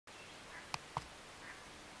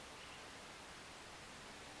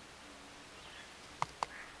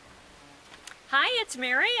Hi, it's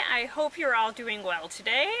Mary. I hope you're all doing well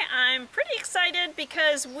today. I'm pretty excited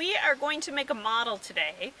because we are going to make a model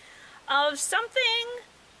today of something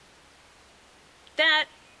that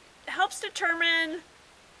helps determine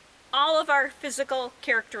all of our physical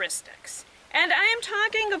characteristics. And I am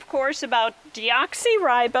talking, of course, about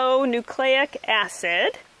deoxyribonucleic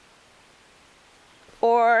acid,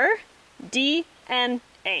 or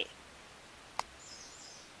DNA.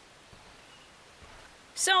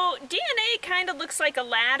 So DNA kind of looks like a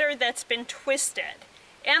ladder that's been twisted,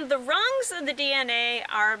 and the rungs of the DNA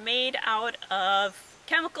are made out of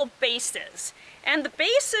chemical bases, and the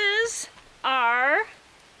bases are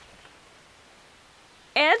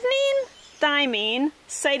adenine, thymine,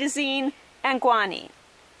 cytosine, and guanine.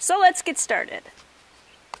 So let's get started.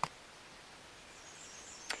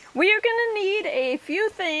 We are going to need a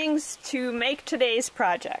few things to make today's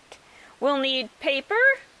project. We'll need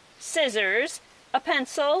paper, scissors, a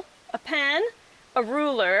pencil, a pen, a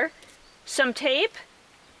ruler, some tape,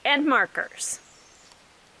 and markers.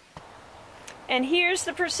 And here's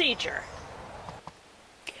the procedure.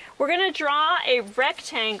 We're going to draw a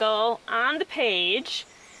rectangle on the page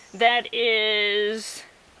that is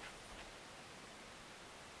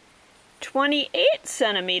 28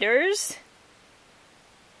 centimeters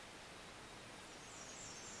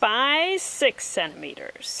by 6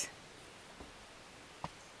 centimeters.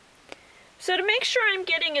 So to make sure I'm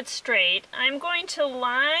getting it straight, I'm going to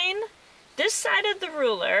line this side of the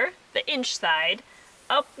ruler, the inch side,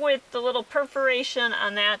 up with the little perforation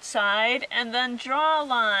on that side, and then draw a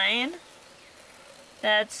line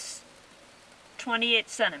that's 28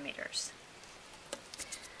 centimeters.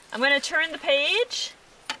 I'm going to turn the page,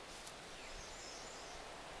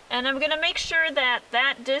 and I'm going to make sure that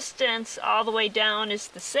that distance all the way down is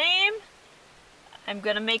the same. I'm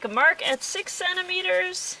going to make a mark at 6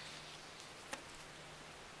 centimeters.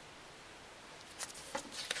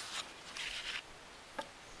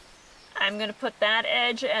 I'm going to put that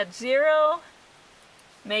edge at 0,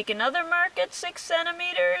 make another mark at 6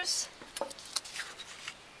 centimeters. I'm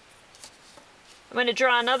going to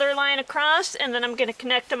draw another line across, and then I'm going to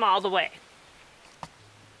connect them all the way.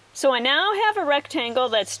 So I now have a rectangle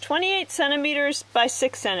that's 28 centimeters by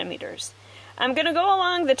 6 centimeters. I'm going to go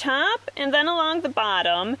along the top and then along the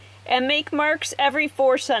bottom and make marks every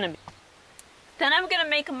 4 centimeters. Then I'm going to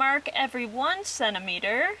make a mark every 1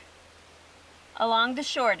 centimeter along the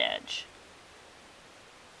short edge.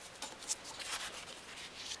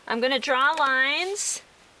 I'm going to draw lines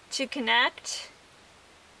to connect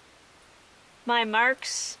my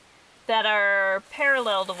marks that are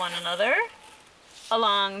parallel to one another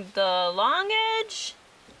along the long edge.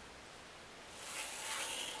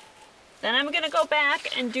 Then I'm going to go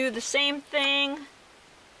back and do the same thing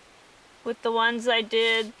with the ones I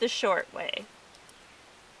did the short way.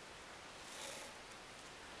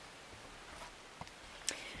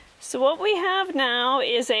 So what we have now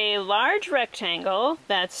is a large rectangle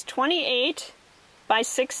that's 28 by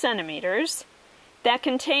 6 centimeters that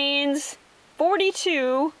contains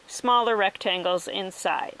 42 smaller rectangles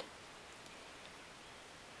inside.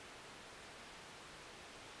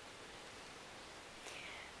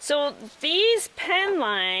 So these pen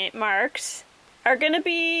line marks are going to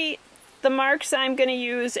be the marks I'm going to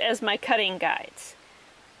use as my cutting guides.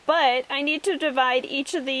 But I need to divide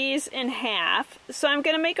each of these in half, so I'm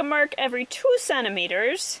going to make a mark every 2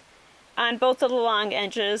 centimeters on both of the long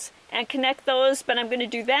edges and connect those, but I'm going to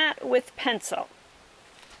do that with pencil.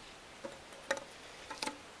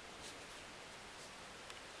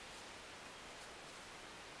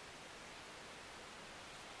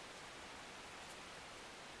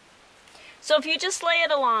 So if you just lay it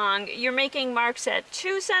along, you're making marks at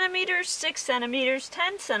 2 centimeters, 6 centimeters,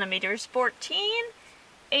 10 centimeters, 14,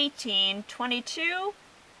 18, 22,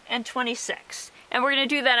 and 26. And we're going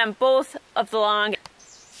to do that on both of the long.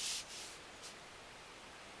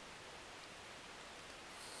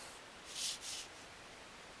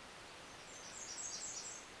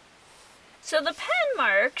 So the pen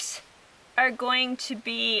marks are going to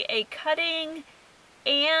be a cutting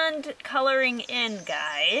and coloring in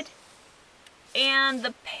guide. And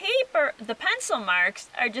the pencil marks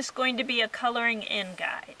are just going to be a coloring in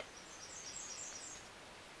guide.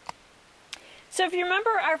 So if you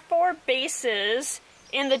remember, our 4 bases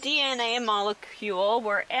in the DNA molecule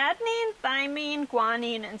were adenine, thymine,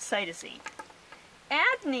 guanine, and cytosine.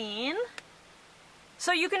 Adenine,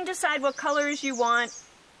 so you can decide what colors you want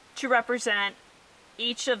to represent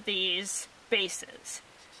each of these bases.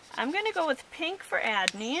 I'm going to go with pink for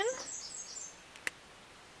adenine,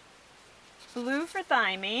 blue for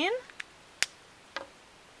thymine,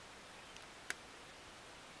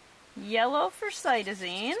 yellow for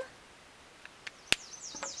cytosine,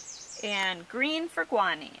 and green for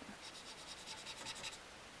guanine.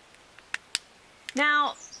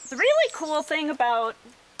 Now, the really cool thing about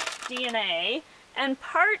DNA, and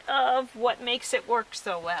part of what makes it work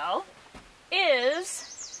so well,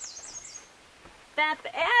 is that the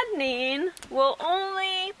adenine will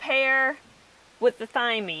only pair with the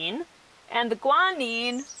thymine, and the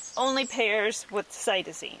guanine only pairs with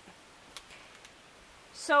cytosine.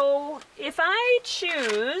 So if I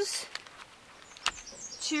choose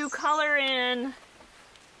to color in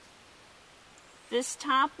this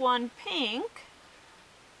top one pink,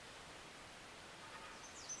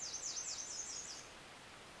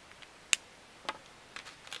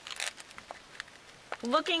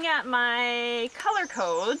 looking at my color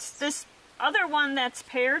codes, this other one that's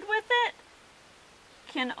paired with it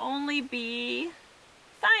can only be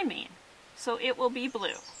thymine, so it will be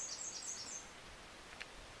blue.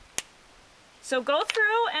 So go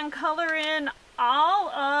through and color in all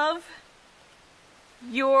of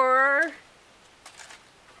your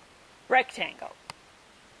rectangle.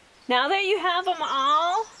 Now that you have them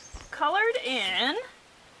all colored in,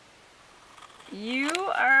 you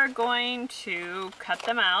are going to cut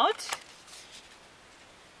them out.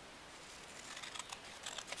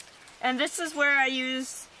 And this is where I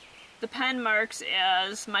use the pen marks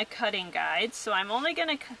as my cutting guide. So I'm only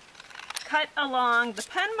going to cut along the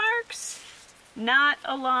pen marks, not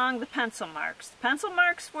along the pencil marks. The pencil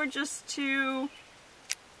marks were just to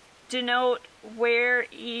denote where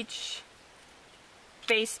each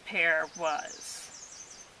base pair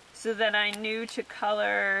was, so that I knew to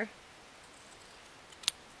color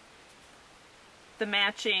the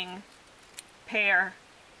matching pair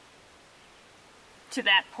to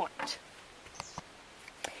that point.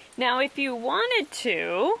 Now if you wanted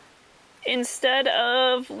to, instead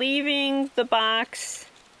of leaving the box,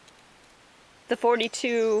 the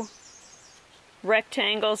 42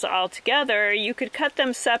 rectangles all together, you could cut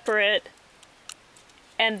them separate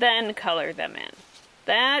and then color them in.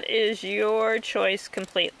 That is your choice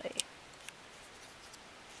completely.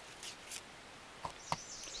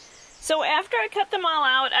 So after I cut them all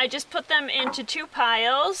out, I just put them into two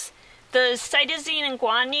piles. The cytosine and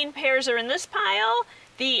guanine pairs are in this pile.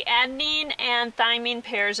 The adenine and thymine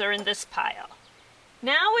pairs are in this pile.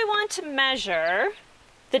 Now we want to measure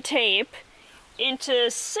the tape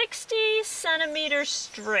into 60 centimeter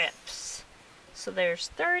strips. So there's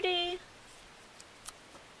 30.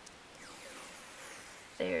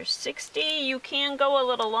 There's 60. You can go a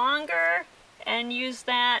little longer and use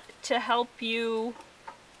that to help you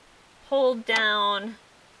hold down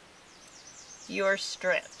your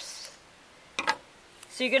strips.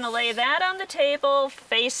 So you're going to lay that on the table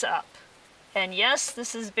face up. And yes,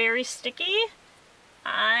 this is very sticky.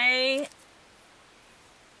 I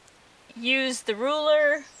use the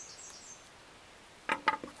ruler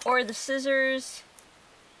or the scissors,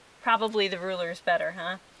 probably the ruler is better,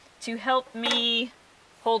 huh? To help me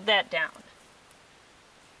hold that down.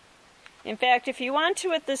 In fact, if you want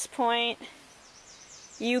to at this point,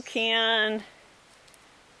 you can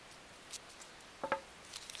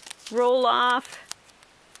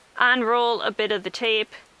unroll a bit of the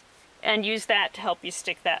tape and use that to help you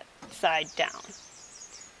stick that side down.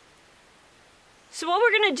 So what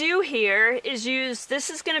we're going to do here is this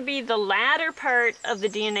is going to be the latter part of the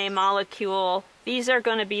DNA molecule. These are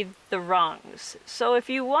going to be the rungs. So if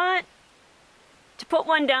you want to put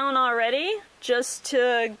one down already, just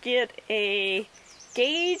to get a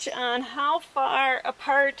gauge on how far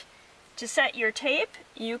apart to set your tape,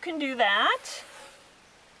 you can do that.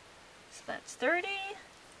 So that's 30.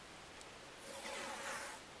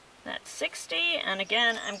 That's 60, and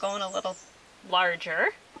again, I'm going a little larger.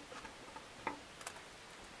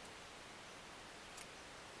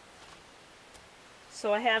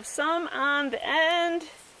 So I have some on the end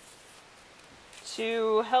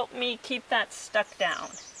to help me keep that stuck down.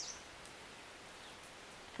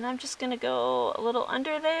 And I'm just going to go a little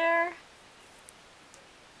under there.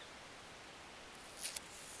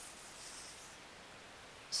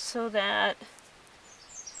 So that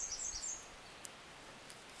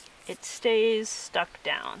it stays stuck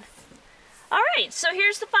down. Alright, so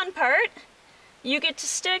here's the fun part. You get to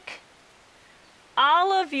stick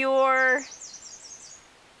all of your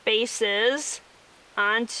bases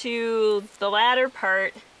onto the latter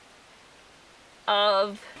part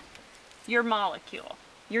of your molecule,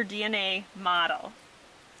 your DNA model.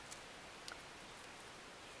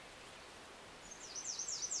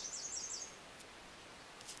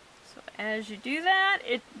 So as you do that,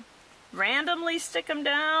 it randomly stick them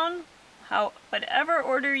down, whatever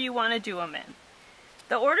order you want to do them in.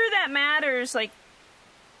 The order that matters, like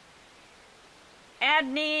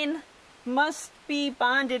adenine, must be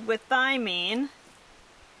bonded with thymine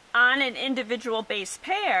on an individual base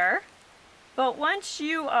pair, but once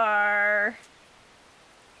you are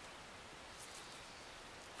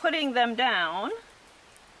putting them down,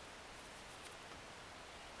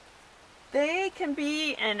 they can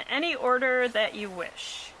be in any order that you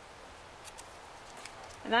wish.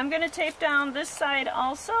 And I'm going to tape down this side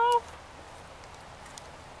also.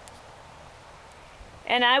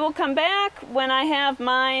 And I will come back when I have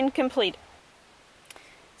mine completed.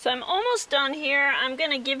 So I'm almost done here. I'm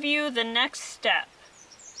going to give you the next step.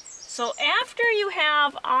 So after you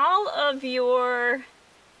have all of your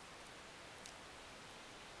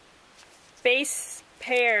base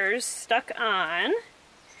pairs stuck on,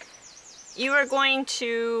 you are going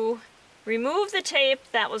to remove the tape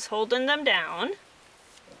that was holding them down,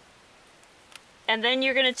 and then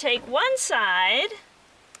you're going to take one side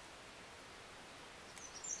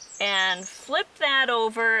and flip that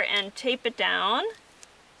over and tape it down.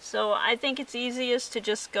 So I think it's easiest to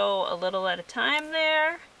just go a little at a time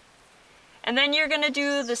there. And then you're going to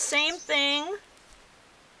do the same thing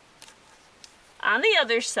on the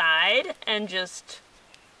other side and just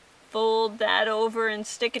fold that over and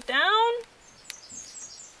stick it down.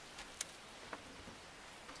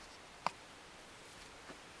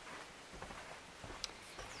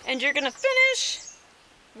 And you're going to finish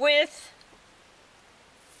with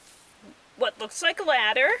what looks like a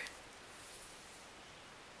ladder.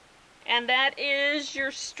 And that is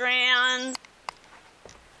your strand.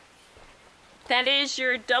 That is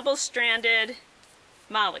your double-stranded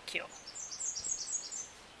molecule.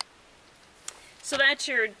 So that's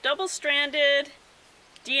your double-stranded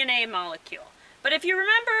DNA molecule. But if you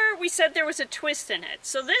remember, we said there was a twist in it.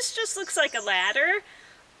 So this just looks like a ladder.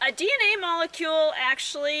 A DNA molecule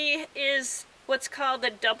actually is what's called a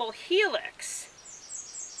double helix.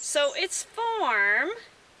 So its form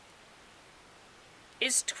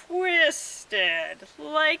is twisted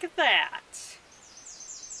like that.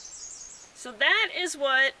 So that is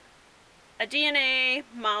what a DNA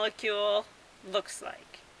molecule looks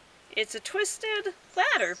like. It's a twisted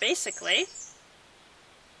ladder, basically.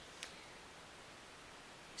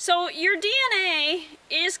 So your DNA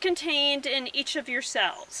is contained in each of your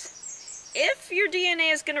cells. If your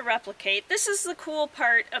DNA is going to replicate, this is the cool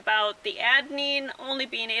part about the adenine only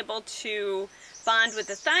being able to bond with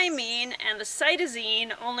the thymine and the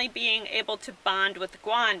cytosine only being able to bond with the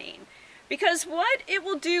guanine. Because what it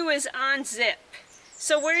will do is unzip.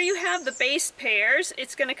 So where you have the base pairs,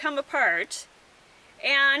 it's going to come apart,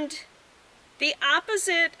 and the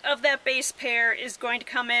opposite of that base pair is going to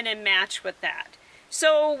come in and match with that.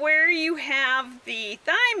 So where you have the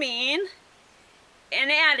thymine, an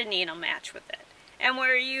adenine will match with it. And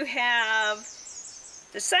where you have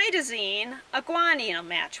the cytosine, a guanine will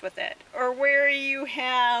match with it. Or where you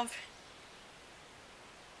have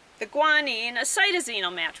the guanine, a cytosine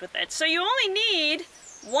will match with it. So you only need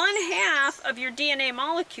 1/2 of your DNA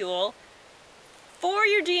molecule for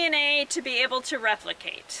your DNA to be able to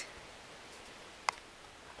replicate.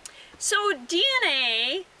 So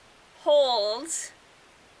DNA holds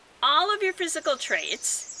all of your physical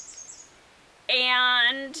traits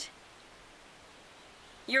and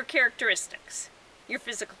your characteristics, your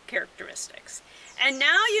physical characteristics. And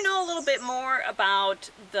now you know a little bit more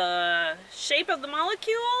about the shape of the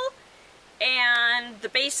molecule and the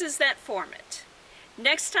bases that form it.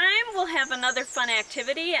 Next time we'll have another fun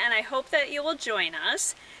activity, and I hope that you will join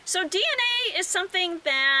us. So DNA is something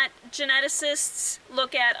that geneticists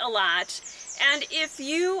look at a lot. And if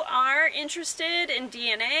you are interested in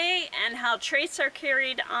DNA and how traits are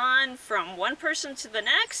carried on from one person to the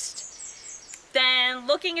next, then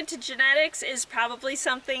looking into genetics is probably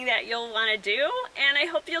something that you'll want to do, and I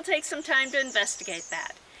hope you'll take some time to investigate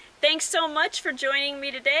that. Thanks so much for joining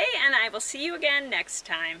me today, and I will see you again next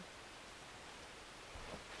time.